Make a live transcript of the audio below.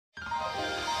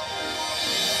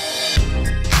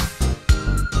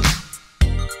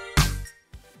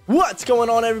What's going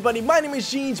on, everybody? My name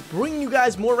is Jeans, bringing you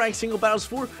guys more ranked single battles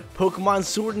for Pokemon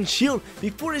Sword and Shield.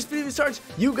 Before this video starts,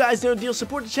 you guys know the deal.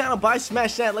 Support the channel by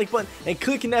smashing that like button and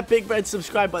clicking that big red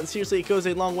subscribe button. Seriously, it goes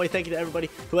a long way. Thank you to everybody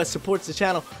who has supports the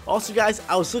channel. Also, guys,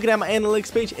 I was looking at my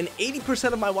analytics page, and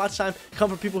 80% of my watch time come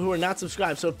from people who are not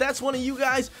subscribed. So if that's one of you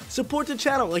guys, support the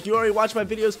channel. Like, you already watch my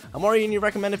videos, I'm already in your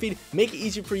recommended feed. Make it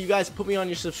easier for you guys. Put me on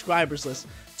your subscribers list.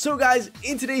 So guys,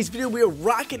 in today's video, we are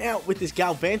rocking out with this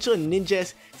Galvantula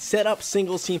Ninjask setup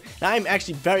singles team, and I am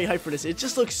actually very hyped for this. It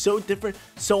just looks so different,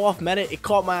 so off meta. It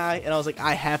caught my eye, and I was like,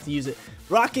 I have to use it.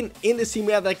 Rocking in this team,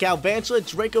 we have that Galvantula,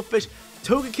 Dracovish,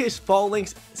 Togekiss,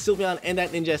 Falinks, Sylveon, and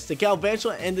that Ninjask. The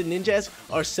Galvantula and the Ninjask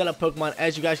are setup Pokemon,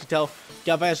 as you guys can tell.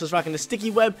 Galvantula's rocking the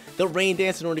Sticky Web, the Rain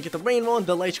Dance in order to get the Rain Roll,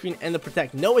 the Light Screen, and the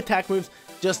Protect. No attack moves,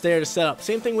 just there to set up.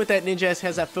 Same thing with that Ninjask,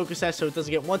 has that Focus Sash so it doesn't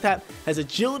get one tap. Has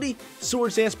Agility,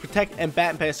 Sword Dance, Protect, and Bat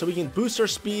and Pass, so we can boost our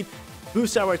speed,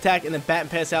 boost our attack, and then bat and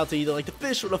pass out to either like the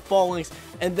fish or the Falinks.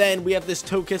 And then we have this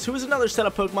Togekiss, who is another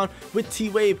setup Pokemon with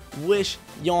T-Wave, Wish,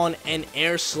 Yawn, and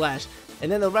Air Slash.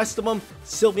 And then the rest of them,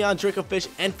 Sylveon, Dracovish,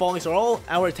 and Falinks are all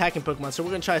our attacking Pokemon. So we're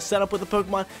going to try to set up with the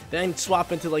Pokemon, then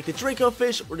swap into like the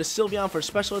Dracovish or the Sylveon for a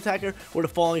special attacker, or the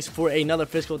Falinks for another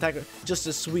physical attacker, just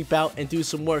to sweep out and do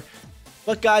some work.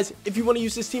 But guys, if you want to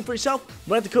use this team for yourself,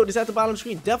 the code is at the bottom of the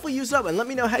screen. Definitely use it up and let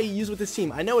me know how you use with this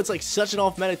team. I know it's like such an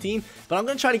off-meta team, but I'm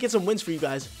going to try to get some wins for you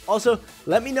guys. Also,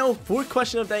 let me know for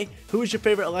question of the day, who is your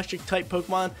favorite electric type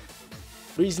Pokemon?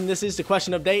 The reason this is the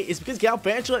question of the day is because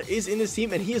Galvantula is in this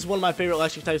team, and he is one of my favorite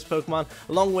electric types Pokemon,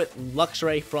 along with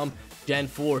Luxray from Gen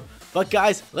 4. But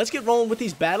guys, let's get rolling with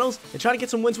these battles and try to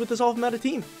get some wins with this off-meta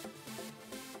team.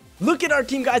 Look at our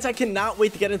team, guys. I cannot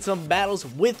wait to get into some battles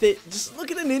with it. Just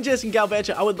look at the Ninjask and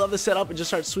Galvantula. I would love to set up and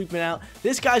just start sweeping out.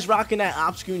 This guy's rocking that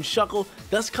Obscure Shuckle,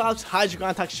 Dusclops,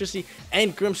 Hydreigon, Toxtricity,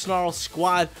 and Grimmsnarl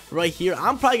squad right here.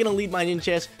 I'm probably going to lead my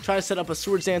Ninjask, try to set up a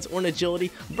Sword Dance or an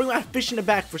Agility. Bring my Fish in the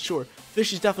back for sure.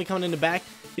 Fish is definitely coming in the back.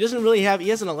 He doesn't really have, he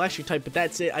has an electric type, but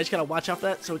that's it. I just got to watch out for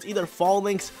that. So it's either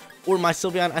Falinks or my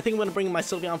Sylveon. I think I'm going to bring in my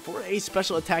Sylveon for a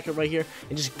special attacker right here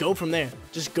and just go from there.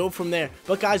 Just go from there.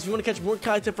 But guys, if you want to catch more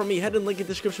content from me, head to the link in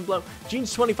the description below.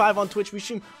 Jeans25 on Twitch. We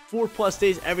stream 4+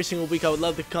 days every single week. I would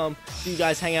love to come see you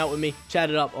guys, hang out with me, chat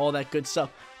it up, all that good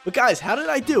stuff. But guys, how did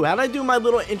I do? How did I do my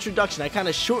little introduction? I kind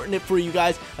of shortened it for you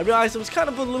guys. I realized it was kind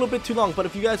of a little bit too long, but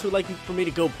if you guys would like for me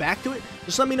to go back to it,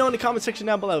 just let me know in the comment section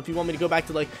down below if you want me to go back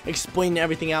to like explaining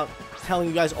everything out, telling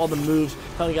you guys all the moves,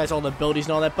 telling you guys all the abilities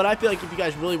and all that. But I feel like if you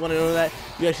guys really want to know that,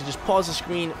 you guys can just pause the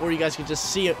screen, or you guys can just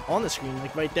see it on the screen,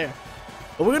 like right there.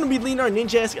 But we're going to be leading our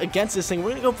Ninjask against this thing.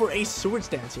 We're going to go for a Swords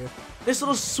Dance here. This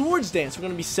little Swords Dance we're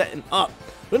going to be setting up.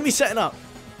 We're going to be setting up.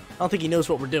 I don't think he knows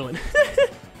what we're doing.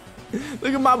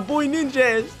 Look at my boy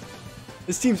Ninjask.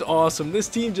 This team's awesome. This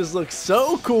team just looks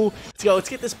so cool. Let's go. Let's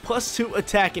get this +2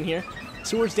 attack in here.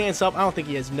 Swords Dance up. I don't think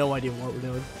he has no idea what we're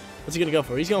doing. What's he going to go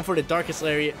for? He's going for the darkest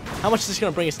lariat. How much is this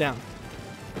going to bring us down?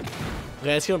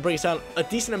 Okay, it's going to bring us down a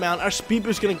decent amount. Our speed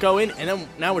boost is going to go in, and then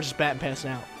now we're just bat and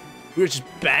passing out. We're just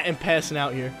bat and passing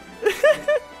out here.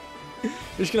 We're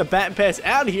just going to bat and pass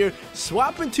out of here.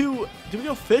 Swap into, do we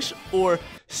go Fish or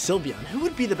Sylveon? Who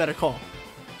would be the better call?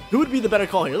 Who would be the better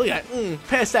call here? Look at that.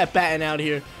 Pass that batting out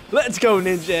here. Let's go,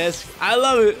 Ninjask. I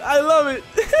love it. I love it.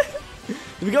 Did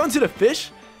we go into the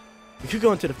Fish? We could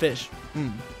go into the Fish.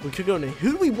 We could go into...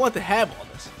 Who do we want to have all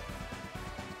this?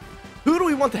 Who do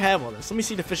we want to have all this? Let me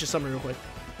see the Fish's summary real quick.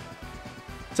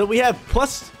 So we have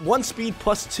 +1 speed,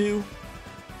 +2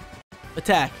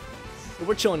 attack. So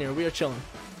we're chilling here. We are chilling.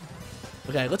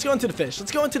 Okay, let's go into the Fish.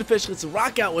 Let's go into the Fish. Let's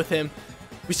rock out with him.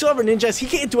 We still have our Ninjask. He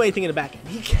can't do anything in the back end.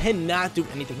 He cannot do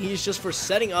anything. He is just for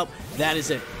setting up. That is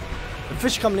it. The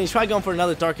Fish coming in. He's probably going for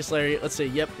another Darkest Lariat. Let's see.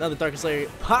 Yep, another Darkest Lariat.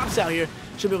 Pops out here.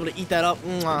 Should be able to eat that up.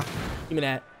 Mwah. Give me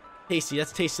that. Tasty.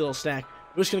 That's a tasty little snack.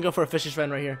 We're just going to go for a Fish's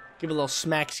friend right here. Give it a little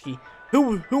smack ski.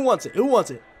 Who wants it? Who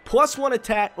wants it? +1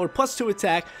 attack or +2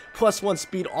 attack, +1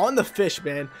 speed on the Fish,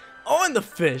 man. On the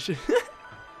Fish.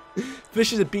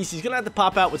 Fish is a beast. He's going to have to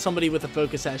pop out with somebody with a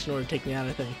Focus Sash in order to take me out,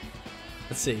 I think.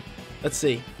 Let's see. Let's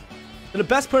see. And the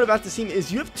best part about this team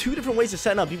is you have 2 different ways of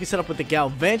setting up. You can set up with the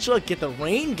Galvantula, get the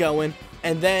Rain going,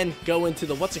 and then go into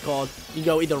the, what's it called? You can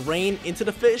go either Rain into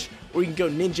the Fish, or you can go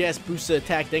Ninjask, boost the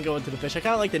attack, then go into the Fish. I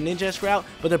kind of like the Ninjask route,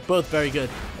 but they're both very good.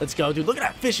 Let's go, dude. Look at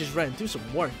that Fish's friend. Do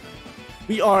some work.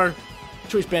 We are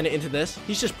Choice Bandit into this.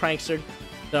 He's just prankstered.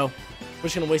 So, we're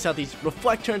just going to waste out these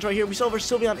Reflect turns right here. We still have our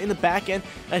Sylveon in the back end,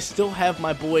 and I still have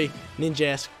my boy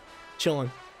Ninjask chilling.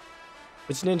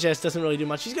 Which Ninjask doesn't really do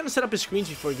much. He's going to set up his screens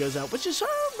before he goes out, which is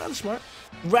rather smart.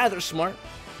 Rather smart.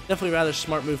 Definitely rather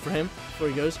smart move for him before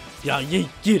he goes. Yeah,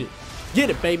 get it. Get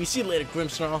it, baby. See you later,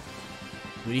 Grimmsnarl.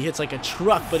 Dude, he hits like a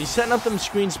truck, but he's setting up them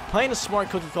screens, playing a smart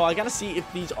cookie call. I gotta see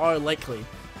if these are Light Clay.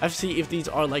 I have to see if these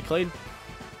are Light Clay.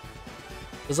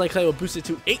 This Light Clay will boost it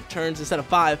to 8 turns instead of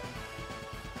 5.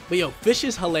 But yo, Fish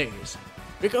is hilarious.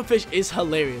 Dracovish is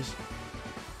hilarious.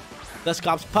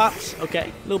 Dusclops pops.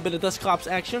 Okay, a little bit of Dusclops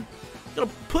action. Gonna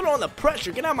put on the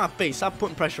pressure. Get out of my face. Stop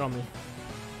putting pressure on me.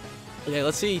 Okay,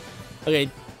 let's see. Okay,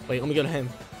 wait, let me go to him.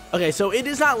 Okay, so it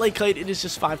is not Light Clay. It is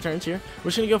just 5 turns here.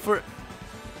 We're just gonna go for...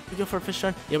 We go for a fish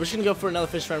turn? Yeah, we're just gonna go for another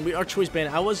fish turn. We are choice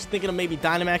band. I was thinking of maybe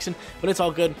Dynamaxing, but it's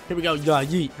all good. Here we go. Yeah,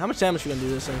 yeet. How much damage are we gonna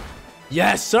do this thing?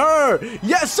 Yes, sir!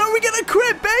 Yes, sir! We get a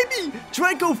crit, baby!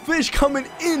 Dracovish coming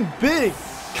in big.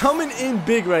 Coming in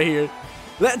big right here.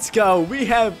 Let's go. We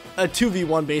have a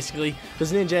 2v1 basically.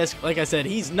 Because Ninjask, like I said,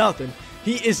 he's nothing.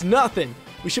 He is nothing.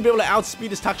 We should be able to outspeed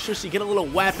his Toxtricity, get a little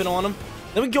weapon on him.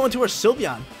 Then we go into our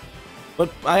Sylveon.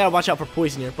 But I gotta watch out for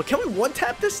poison here. But can we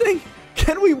one-tap this thing?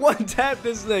 Can we one-tap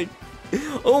this thing?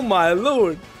 Oh my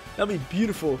lord. That'd be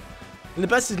beautiful. And the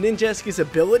best is Ninjask's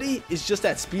ability is just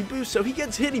that speed boost. So he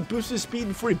gets hit, he boosts his speed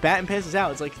before he bat and passes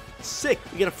out. It's like sick.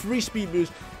 We get a free speed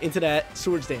boost into that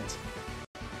Swords Dance.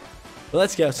 But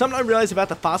let's go. Something I realized about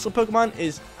the fossil Pokemon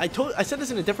is I said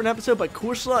this in a different episode, but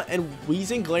Corsola and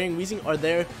Weezing, Glaring Weezing are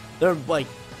their like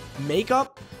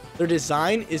makeup. Their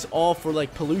design is all for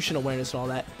like pollution awareness and all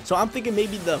that. So I'm thinking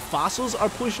maybe the fossils are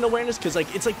pollution awareness because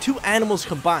like it's like 2 animals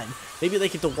combined. Maybe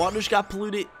like if the waters got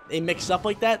polluted, they mixed up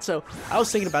like that. So I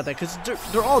was thinking about that because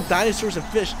they're all dinosaurs and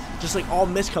fish, just like all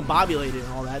miscombobulated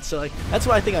and all that. So like that's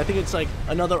what I think. I think it's like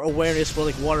another awareness for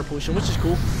like water pollution, which is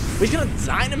cool. But he's gonna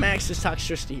Dynamax this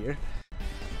Toxtricity here.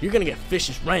 You're gonna get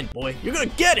Fish's Rend, boy. You're gonna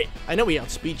get it. I know we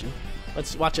outspeed you.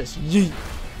 Let's watch us. Yeet.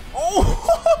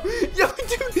 Oh, yo,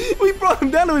 dude, we brought him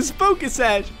down to his Focus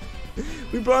Sash.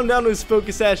 We brought him down to his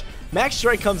Focus Sash. Max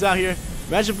Strike comes out here.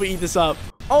 Imagine if we eat this up.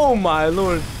 Oh my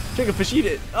lord. Dracovish, eat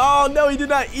it. Oh no, he did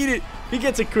not eat it. He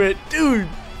gets a crit. Dude,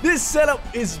 this setup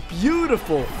is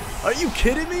beautiful. Are you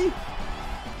kidding me?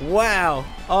 Wow.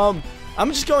 I'm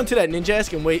just going to that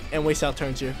Ninjask and waste out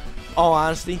turns here. All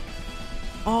honesty.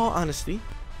 All honesty.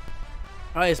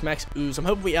 Alright, it's Max Ooze. I'm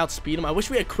hoping we outspeed him. I wish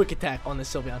we had Quick Attack on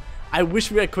this Sylveon. I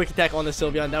wish we had Quick Attack on the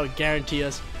Sylveon. That would guarantee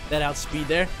us that outspeed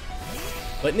there.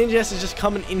 But Ninjask is just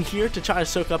coming in here to try to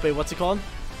soak up a, what's it called?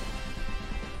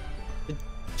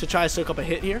 To try to soak up a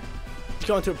hit here. He's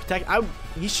going to a Protect.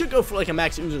 He should go for like a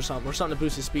Max Ooze or something to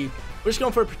boost his speed. We're just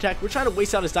going for a Protect. We're trying to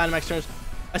waste out his Dynamax turns.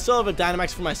 I still have a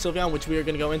Dynamax for my Sylveon, which we are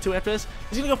going to go into after this.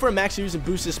 He's going to go for a Max Ooze and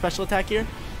boost his special attack here.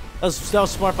 That was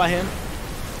smart by him.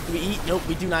 Do we eat? Nope,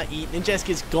 we do not eat. Ninjask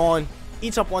is gone.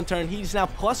 Eats up 1 turn. He's now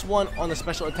 +1 on the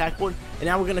special attack board. And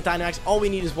now we're going to Dynamax. All we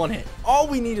need is 1 hit. All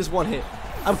we need is 1 hit.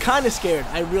 I'm kind of scared.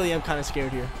 I really am kind of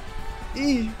scared here.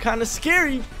 Kind of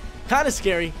scary. Kind of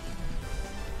scary.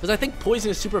 Because I think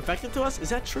poison is super effective to us. Is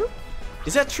that true?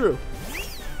 Is that true?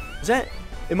 Is that...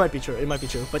 It might be true. It might be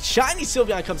true. But Shiny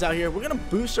Sylveon comes out here. We're going to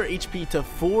boost our HP to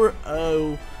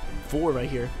 404 right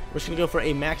here. We're just going to go for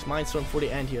a Max Mindstorm for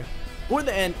the end here. For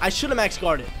the end, I should have Max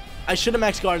Guarded. I should have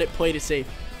Max Guarded, played it safe.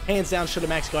 Hands down, should have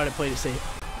Max Guarded, played it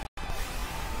safe.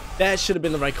 That should have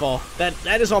been the right call.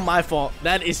 That is on my fault.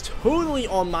 That is totally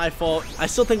on my fault. I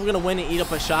still think we're going to win and eat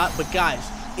up a shot. But guys,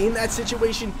 in that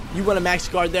situation, you want to Max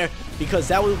Guard there. Because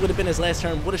that would have been his last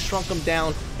turn. Would have shrunk him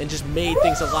down and just made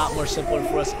things a lot more simpler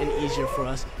for us and easier for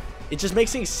us. It just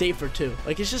makes things safer too.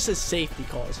 Like, it's just a safety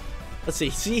cause. Let's see.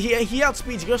 See, he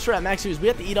outspeeds. He goes for that Max Ooze. We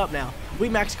have to eat up now. If we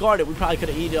Max Guarded, we probably could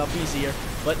have eaten up easier.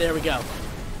 But there we go.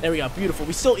 There we go. Beautiful.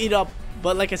 We still eat up.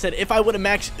 But like I said, if I would have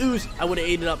Max Ooze, I would have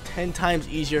ate it up 10 times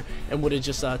easier and would have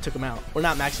just took him out. Or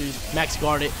not Max Ooze, Max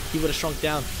Guarded. He would have shrunk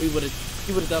down. He would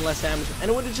have done less damage,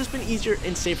 and it would have just been easier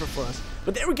and safer for us.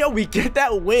 But there we go. We get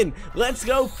that win. Let's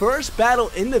go. First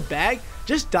battle in the bag.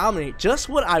 Just dominate. Just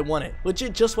what I wanted.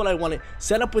 Legit, just what I wanted.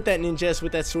 Set up with that Ninjask,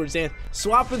 with that Swords Dance.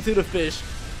 Swapping through the fish.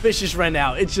 Fish just ran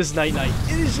out. It's just night-night.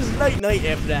 It is just night-night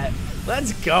after that.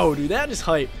 Let's go, dude. That is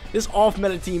hype. This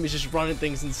off-meta team is just running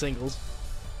things in singles.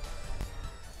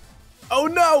 Oh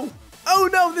no! Oh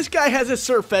no! This guy has a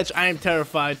Surfetch. I am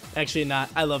terrified. Actually not.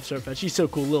 I love Surfetch. He's so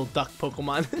cool. Little duck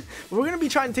Pokemon. We're going to be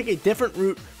trying to take a different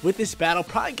route with this battle.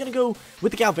 Probably going to go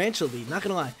with the Galvantula lead. Not going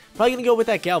to lie. Probably going to go with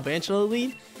that Galvantula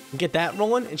lead and get that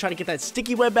rolling and try to get that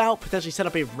Sticky Web out. Potentially set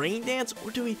up a Rain Dance.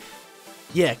 Or do we...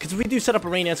 Yeah, because if we do set up a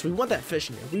Rain Dance, we want that fish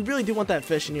in here. We really do want that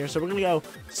fish in here. So we're going to go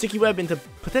Sticky Web into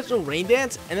potential Rain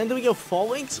Dance. And then do we go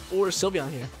Falinks or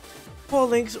Sylveon here?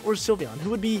 Falinks or Sylveon? Who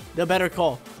would be the better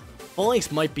call?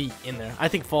 Falinks might be in there. I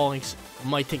think Falinks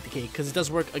might take the cake because it does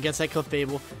work against that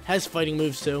Clefable. Has fighting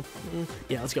moves too.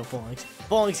 Yeah, let's go Falinks.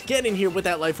 Falinks, get in here with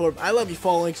that Life Orb. I love you,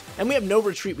 Falinks. And we have no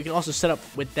retreat. We can also set up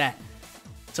with that.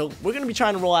 So we're going to be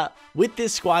trying to roll out with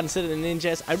this squad instead of the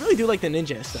Ninjask. I really do like the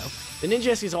Ninjask, though. The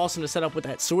Ninjask is awesome to set up with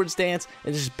that sword stance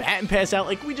and just bat and pass out.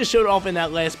 Like we just showed off in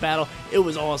that last battle. It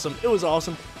was awesome. It was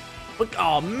awesome. But,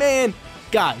 oh, man.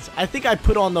 Guys, I think I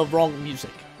put on the wrong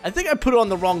music.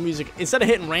 Instead of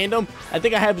hitting random, I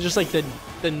think I have just like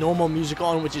the normal music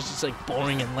on, which is just like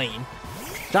boring and lame.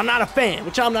 So I'm not a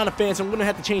fan, so I'm going to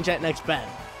have to change that next battle.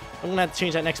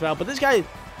 But this guy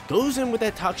goes in with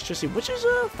that Toxtricity, which is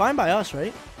fine by us,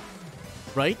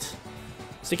 right?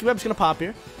 Sticky Web's going to pop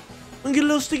here. We can get a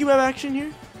little Sticky Web action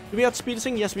here. Do we outspeed this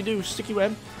thing? Yes, we do. Sticky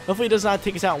Web. Hopefully it does not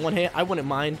take us out in one hit. I wouldn't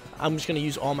mind. I'm just going to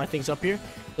use all my things up here.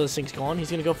 So this thing's gone. He's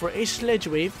going to go for a Sledge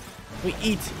Wave. We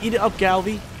eat it up,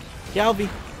 Galvy.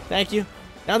 Thank you.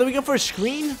 Now that we go for a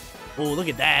screen. Oh, look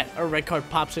at that. Our red card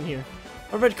pops in here.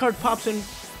 Our red card pops in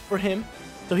for him.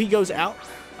 So he goes out.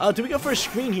 Do we go for a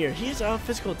screen here? He has a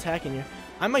physical attack in here.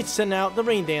 I might send out the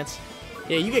Rain Dance.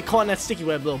 Yeah, you get caught in that Sticky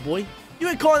Web, little boy. You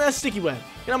get caught in that Sticky Web.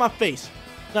 Get out of my face.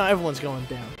 Now everyone's going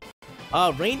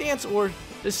down. Rain Dance, or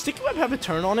does Sticky Web have a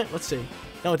turn on it? Let's see.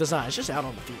 No, it does not. It's just out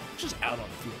on the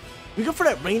field. We go for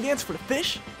that Rain Dance for the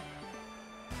fish?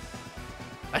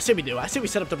 I say we do. I say we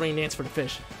set up the Rain Dance for the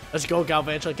fish. Let's go,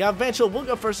 Galvantula. Galvantula will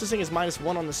go first. This thing is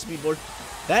 -1 on the speed board.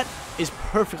 That is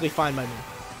perfectly fine by me.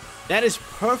 That is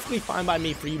perfectly fine by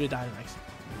me for you to Dynamax.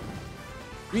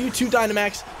 For you to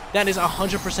Dynamax, that is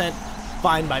 100%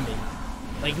 fine by me.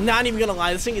 Like, not even gonna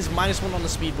lie. This thing is -1 on the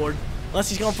speed board. Unless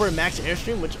he's going for a max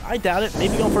Airstream, which I doubt it.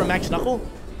 Maybe going for a max Knuckle.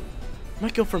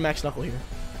 Might go for a max Knuckle here.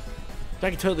 I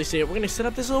can totally see it. We're gonna set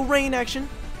up this little rain action.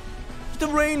 The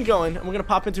rain going, and we're gonna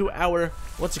pop into our,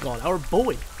 what's it called? Our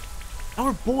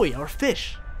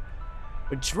fish,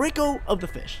 a Draco of the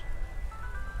fish.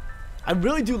 I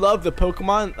really do love the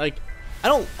Pokemon. Like,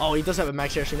 oh, he does have a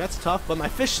max Airstream. That's tough, but my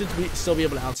fish should still be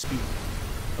able to outspeed.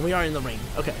 And we are in the rain.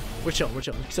 Okay, we're chilling.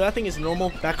 So that thing is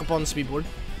normal, back up on the speed board.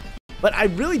 But I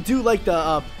really do like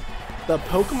the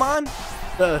Pokemon,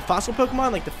 the fossil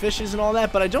Pokemon, like the fishes and all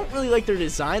that. But I don't really like their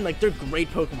design. Like, they're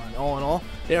great Pokemon, all in all.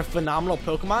 They're phenomenal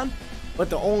Pokemon. But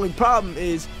the only problem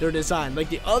is their design. Like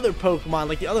the other Pokemon,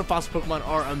 like the other fossil Pokemon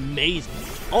are amazing.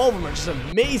 All of them are just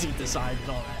amazing design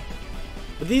and all that.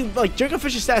 But these, like,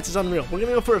 Dracofish's stats is unreal. We're going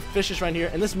to go for a Fishious right here.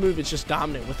 And this move is just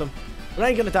dominant with him. We're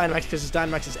not even going to Dynamax because his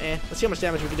Dynamax is Let's see how much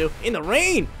damage we can do. In the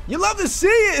rain! You love to see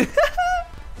it!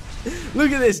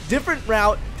 Look at this. Different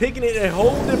route. Taking it a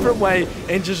whole different way.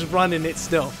 And just running it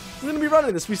still. We're going to be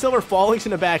running this. We still have our Falinks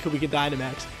in the back who we can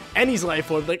Dynamax. And he's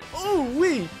Life Orb. Like,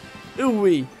 ooh-wee.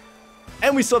 Ooh-wee.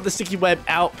 And we still have the Sticky Web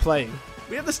out playing.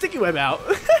 We have the Sticky Web out.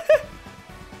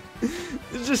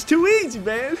 It's just too easy,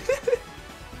 man.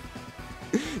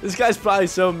 This guy's probably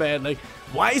so mad. Like,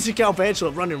 why is the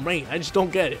Galvantula running rain? I just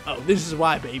don't get it. Oh, this is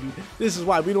why, baby. This is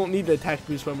why we don't need the attack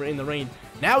boost when we're in the rain.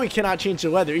 Now we cannot change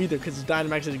the weather either because the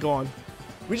Dynamax is gone.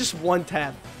 We just one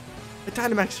tap. The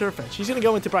Dynamax Surfetch. He's going to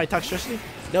go into probably Toxtricity.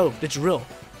 No, the Drill.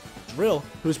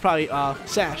 Who's probably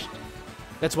Sash.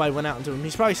 That's why I went out into him.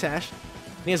 He's probably Sash.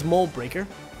 And he has Mold Breaker.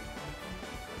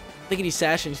 I think he's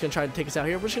Sash, and he's going to try to take us out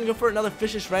here. We're just going to go for another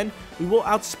Fishious Friend. We will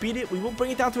outspeed it. We will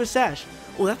bring it down to a Sash.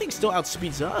 Oh, that thing still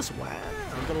outspeeds us. Wow.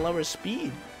 I'm going to lower his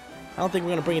speed. I don't think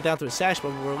we're going to bring it down to a Sash,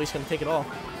 but we're at least going to take it off.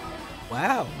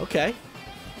 Wow. Okay.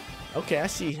 Okay, I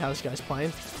see how this guy's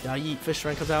playing. Yeah, Yeet. Fish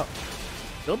Friend comes out.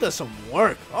 Still does some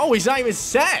work. Oh, he's not even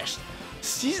Sashed.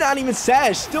 He's not even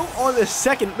Sashed. Still on the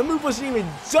second. The move wasn't even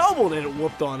doubled, and it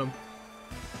whooped on him.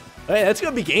 Hey, that's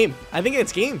gonna be game. I think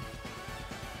it's game.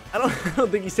 I don't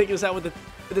think he's taking us out with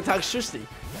the Toxtricity.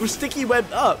 We're Sticky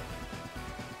Webbed up.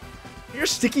 You're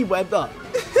Sticky Webbed up.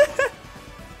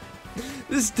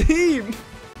 This team.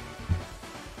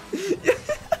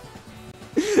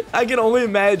 I can only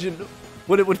imagine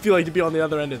what it would feel like to be on the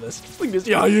other end of this. Look at this.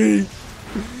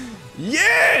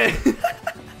 Yeah.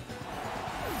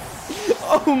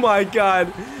 Oh my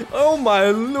god. Oh my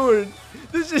lord.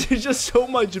 This is just so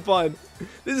much fun.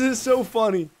 This is so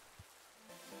funny.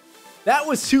 That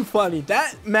was too funny.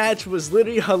 That match was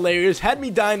literally hilarious. Had me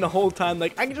dying the whole time.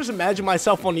 Like, I can just imagine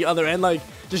myself on the other end, like,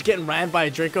 just getting ran by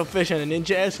a Dracovish and a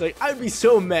Ninjask. Like, I'd be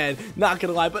so mad, not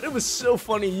gonna lie. But it was so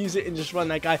funny to use it and just run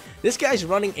that guy. This guy's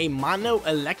running a mono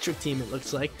electric team, it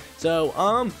looks like. So,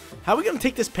 how are we gonna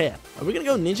take this path? Are we gonna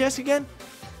go Ninjask again?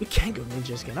 We can go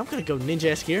Ninjask again. I'm gonna go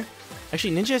Ninjask here.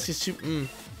 Actually, Ninjask is super...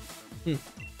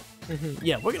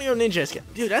 Yeah, we're gonna go Ninjask again.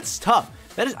 Dude, that's tough.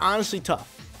 That is honestly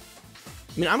tough.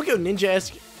 I mean, I'm gonna go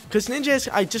Ninjask, because Ninjask,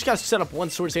 I just got to set up one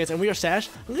Sword Stance, and we are Sash.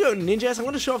 I'm gonna go Ninjask. I'm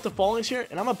gonna show off the Falinks here,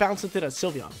 and I'm gonna bounce into that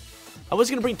Sylveon. I was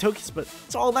gonna bring Togekiss, but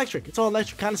it's all electric. It's all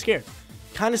electric. Kind of scared.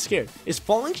 Kind of scared. Is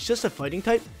Falinks just a fighting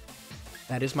type?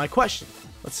 That is my question.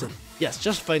 Let's see. Yes,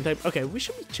 just a fighting type. Okay, we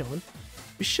should be chilling.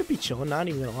 We should be chilling, not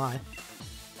even gonna lie.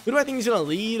 Who do I think he's gonna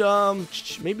lead?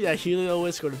 Maybe that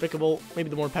Heliolisk or the Vikavolt,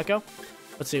 maybe the Morpeko.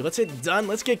 Let's see, let's hit done,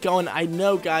 let's get going. I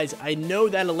know, guys, I know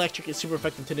that electric is super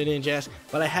effective to the Ninjask,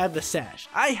 but I have the Sash.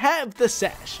 I have the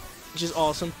Sash, which is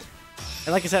awesome.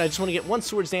 And like I said, I just want to get one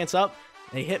Swords Dance up.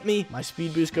 They hit me, my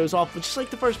speed boost goes off, which is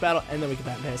like the first battle, and then we can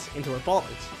pass into our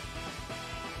Falinks.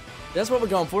 That's what we're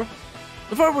going for.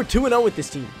 So far, we're 2-0 with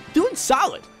this team. Doing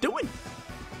solid, doing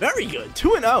very good.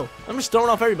 2-0. I'm just throwing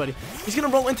off everybody. He's gonna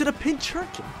roll into the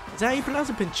Pinchurkin. Is that how you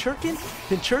pronounce it? Pinchurkin?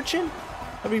 Pinchurchin?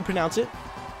 However you pronounce it.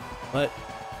 But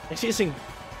I see this thing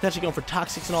potentially going for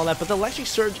Toxics and all that, but the Electric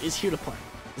Surge is here to play.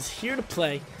 It's here to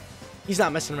play. He's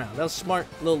not messing around. That was a smart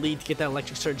little lead to get that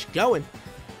Electric Surge going.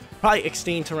 Probably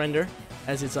Extain to Render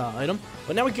as its item.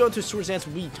 But now we go into Swords Dance.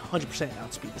 We 100%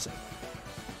 outspeed this thing.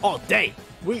 All day.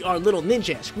 We are little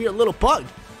Ninjask. We are little Bug.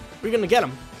 We're going to get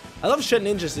him. I love Shed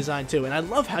Ninja's design too, and I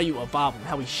love how you evolve him,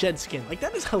 how he sheds skin. Like,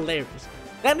 that is hilarious.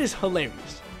 That is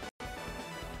hilarious.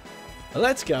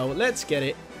 Let's go. Let's get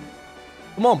it.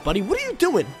 Come on, buddy. What are you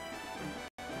doing?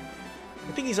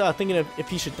 I think he's thinking of if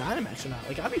he should Dynamax or not.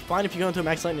 Like, I'd be fine if you go into a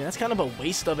Max Lightning. That's kind of a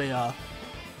waste of a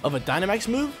Dynamax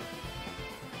move,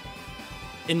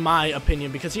 in my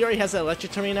opinion, because he already has that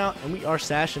Electric Terrain out, and we are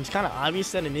Sash, and it's kind of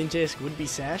obvious that a Ninjask would be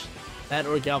Sash. That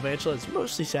or Galvantula. It's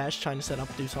mostly Sash trying to set up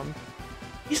to do something.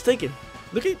 He's thinking.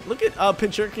 Look at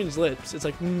Pinchurkin's lips. It's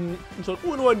like, it's like,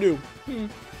 what do I do?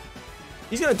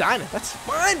 He's gonna Dyna. That's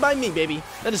fine by me, baby.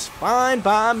 That is fine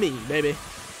by me, baby.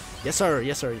 Yes, sir.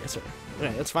 Yes, sir. Yes, sir.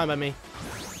 Okay, that's fine by me.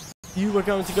 You are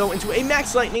going to go into a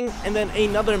Max Lightning and then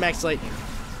another Max Lightning.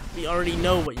 We already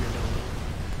know what you're doing.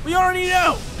 We already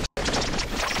know.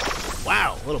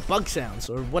 Wow, little bug sounds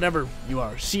or whatever you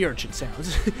are. Sea urchin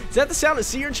sounds. Is that the sound a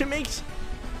sea urchin makes?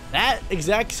 That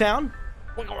exact sound?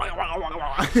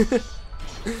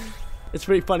 It's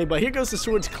pretty funny, but here goes the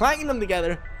swords, clanging them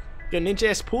together.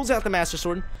 Ninjask pulls out the Master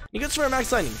Sword, and he goes for a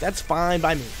Max Lightning. That's fine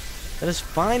by me. That is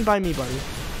fine by me, buddy.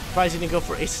 Surprised he didn't go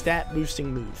for a stat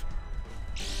boosting move.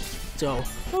 So,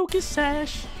 focus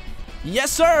Sash. Yes,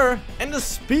 sir! And the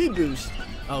speed boost.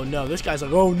 Oh no, this guy's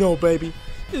like, oh no, baby.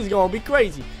 This is gonna be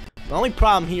crazy. The only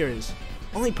problem is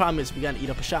we gotta eat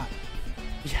up a shot.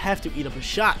 We have to eat up a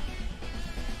shot.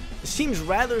 It seems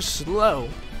rather slow.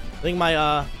 I think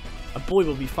my boy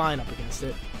will be fine up against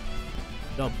it.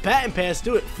 Go bat and pass,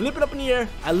 do it, flip it up in the air.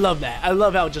 I love that. I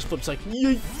love how it just flips like,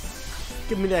 yeet.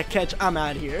 Give me that catch, I'm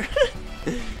out of here.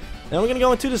 Now we're gonna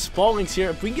go into this Falinks here.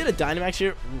 If we can get a Dynamax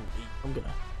here, I'm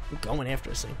going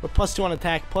after this thing. We're +2 on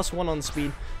attack, +1 on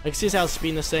speed. I can see us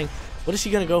outspeeding this thing. What is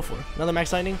he gonna go for? Another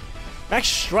Max Lightning? Max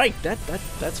Strike.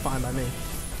 That's fine by me.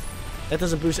 That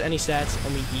doesn't boost any stats,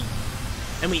 and we eat.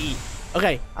 And we eat.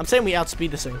 Okay, I'm saying we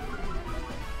outspeed this thing.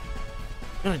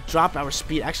 We're gonna drop our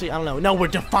speed. Actually, I don't know. No, we're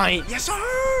Defiant. Yes,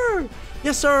 sir.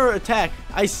 Yes, sir. Attack.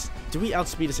 Do we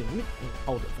outspeed this thing? Let me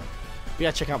hold it. We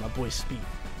gotta check out my boy's speed.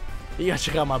 You gotta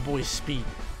check out my boy's speed.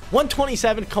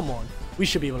 127. Come on. We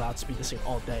should be able to outspeed this thing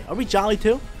all day. Are we Jolly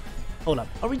too? Hold up.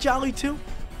 Are we Jolly too?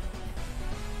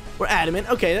 We're Adamant.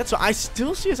 Okay, that's what I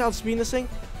still see us outspeeding this thing.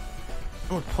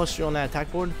 I'm gonna +3 on that attack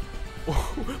board.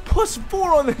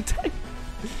 +4 on the attack.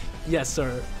 Yes,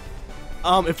 sir.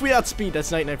 If we outspeed,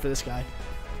 that's night-night for this guy.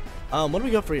 What do we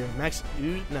go for here? Max?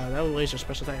 No, that would waste our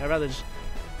special attack. I'd rather just...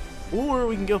 Or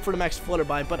we can go for the Max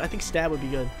Flutterby, but I think Stab would be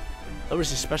good.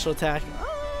 Lowers his special attack.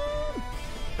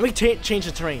 And we can change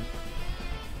the terrain.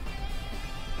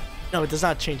 No, it does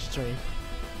not change the terrain.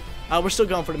 We're still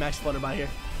going for the Max Flutterby here.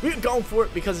 We're going for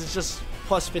it because it's just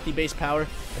 +50 base power.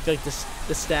 I feel like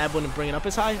the Stab wouldn't bring it up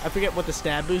as high. I forget what the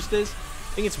Stab boost is.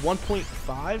 I think it's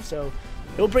 1.5, so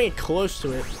it'll bring it close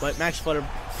to it. But Max Flutter,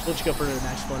 let's just go for the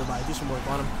Max Flutterby. Do some work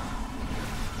on him.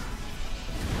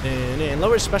 And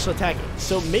lower his special attack,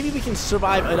 so maybe we can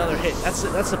survive another hit. That's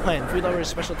the plan. If we lower his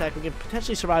special attack, we can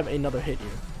potentially survive another hit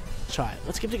here. Let's try it.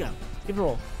 Let's give it a go. Give it a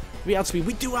roll. We outspeed.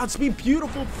 We do outspeed.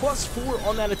 Beautiful. +4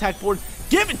 on that attack board.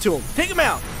 Give it to him. Take him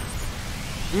out.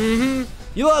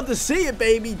 You love to see it,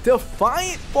 baby.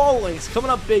 Defiant Falinks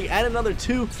coming up big. Add another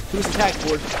 2 to his attack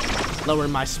board.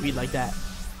 Lowering my speed like that.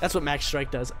 That's what Max Strike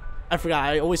does. I forgot.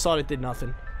 I always thought it did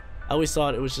nothing. I always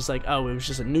thought it was just like, oh, it was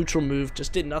just a neutral move.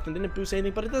 Just did nothing. Didn't boost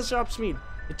anything, but it does drop speed.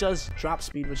 It does drop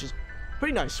speed, which is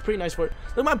pretty nice. Pretty nice for it.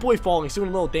 Look at my boy Falinks doing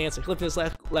a little dance. Like, lifting his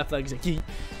left leg. He's like, yeet,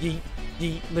 yeet,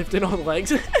 yeet. Lifting all the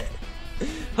legs.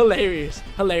 Hilarious.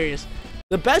 Hilarious.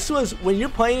 The best was when you're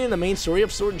playing in the main story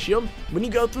of Sword and Shield, when you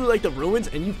go through like the ruins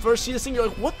and you first see this thing, you're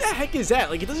like, what the heck is that?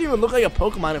 Like, it doesn't even look like a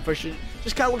Pokemon at first. It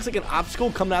just kind of looks like an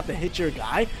obstacle coming out to hit your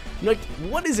guy. You're like,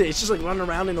 what is it? It's just like running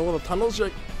around in the little tunnels. You're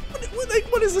like,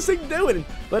 what is this thing doing?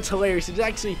 But that's hilarious. It's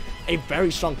actually a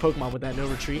very strong Pokemon with that no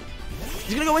retreat.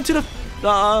 He's gonna go into the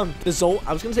the Zolt.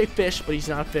 I was gonna say fish, but he's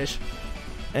not a fish.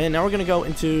 And now we're gonna go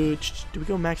into. Do we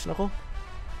go Max Knuckle?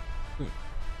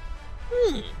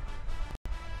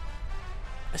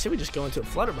 I say we just go into a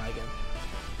Flutterby again.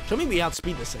 Show me we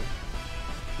outspeed this thing.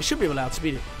 We should be able to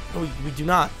outspeed it. No, we do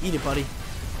not. Eat it, buddy.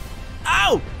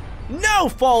 Ow! No,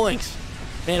 Falinks!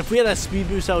 Man, if we had that speed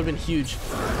boost, that would have been huge.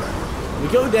 We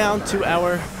go down to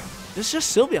our... This is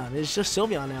just Sylveon. It's just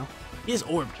Sylveon now. He is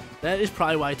orbed. That is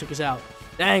probably why he took us out.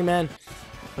 Dang, man.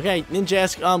 Okay,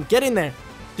 Ninjask, get in there.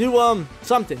 Do,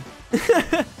 something.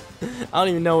 I don't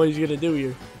even know what he's gonna do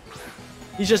here.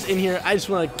 He's just in here. I just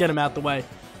want to get him out the way.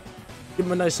 Give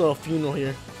him a nice little funeral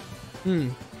here.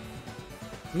 I'm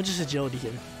gonna just agility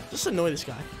here. Just annoy this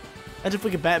guy. Imagine if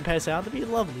we could bat and pass out. That'd be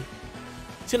lovely.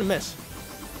 He's gonna miss.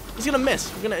 He's gonna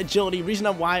miss. We're gonna agility. Reason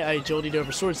why I agility'd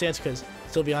over Sword Stance because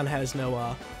Sylveon has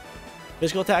no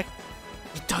physical attack.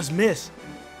 He does miss.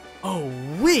 Oh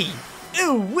wee!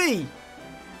 Ew wee!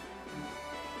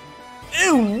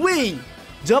 Ew wee!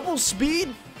 Double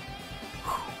speed?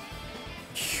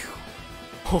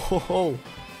 Ho ho ho!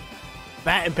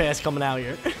 Bat and pass coming out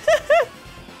here.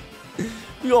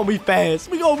 We gonna be fast.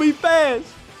 We gonna be fast.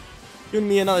 Giving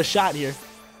me another shot here.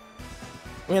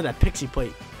 We have that Pixie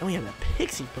Plate. And we have that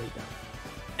Pixie Plate now.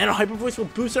 And our Hyper Voice will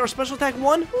boost our special attack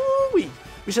 1. Ooh-wee.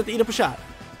 We just have to eat up a shot.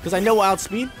 Because I know we'll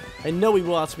outspeed. I know we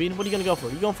will outspeed. What are you going to go for?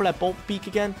 Are you going for that Bolt Beak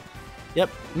again? Yep.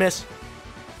 Miss.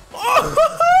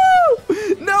 Oh!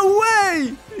 No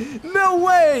way! No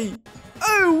way!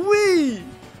 Oh, wee!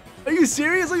 Are you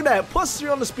serious? Look at that.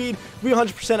 +3 on the speed. We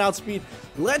 100% outspeed.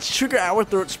 Let's trigger our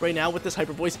Throat Spray now with this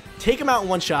Hyper Voice. Take him out in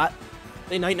one shot.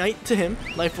 Say night-night to him.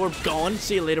 Life Orb gone.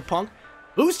 See you later, punk.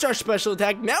 Boost our special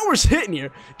attack. Now we're sitting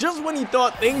here. Just when you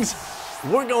thought things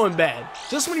were going bad.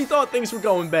 Just when you thought things were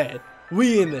going bad.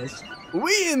 We in this.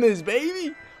 We in this,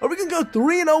 baby. Are we going to go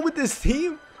 3-0 with this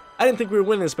team? I didn't think we were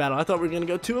winning this battle. I thought we were going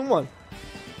to go 2-1.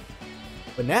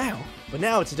 But now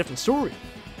it's a different story.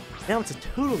 Now it's a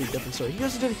totally different story. He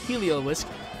goes into the Heliolisk,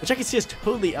 which I can see is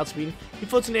totally outspeeding. He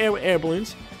floats in the air with air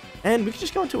balloons. And we can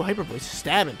just go into a Hyper Voice.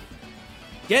 Stabbing.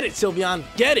 Get it, Sylveon.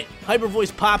 Get it. Hyper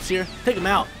Voice pops here. Take him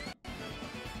out.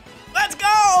 Let's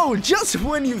go! Just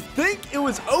when you think it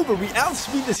was over, we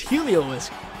outspeed this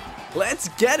Heliolisk. Let's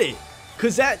get it.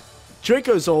 Because that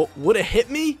Dracozolt would have hit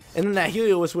me, and then that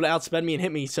Heliolisk would have outsped me and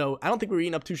hit me. So I don't think we're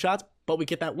eating up 2 shots, but we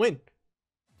get that win.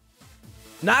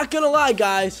 Not gonna lie,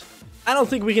 guys. I don't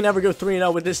think we can ever go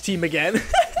 3-0 with this team again.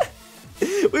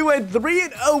 We went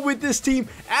 3-0 with this team.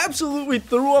 Absolutely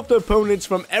threw off the opponents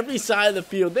from every side of the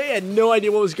field. They had no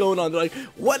idea what was going on. They're like,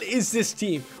 what is this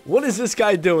team? What is this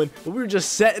guy doing? But we were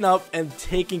just setting up and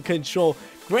taking control.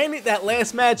 Granted, that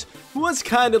last match was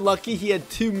kind of lucky. He had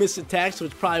 2 missed attacks,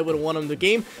 which probably would have won him the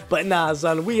game. But nah,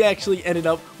 son, we actually ended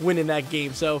up winning that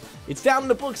game. So it's down in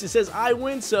the books. It says I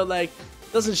win. So, like,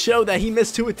 doesn't show that he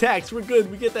missed 2 attacks. We're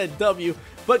good. We get that W.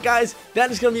 But guys, that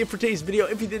is going to be it for today's video.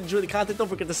 If you did enjoy the content, don't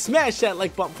forget to smash that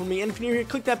like button for me. And if you're new here,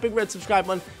 click that big red subscribe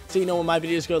button so you know when my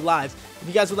videos go live. If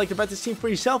you guys would like to bet this team for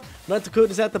yourself, rental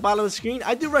code is at the bottom of the screen.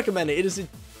 I do recommend it. It is a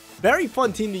very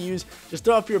fun team to use. Just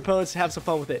throw off your opponents and have some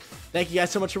fun with it. Thank you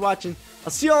guys so much for watching.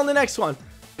 I'll see you all in the next one.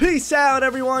 Peace out,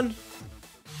 everyone.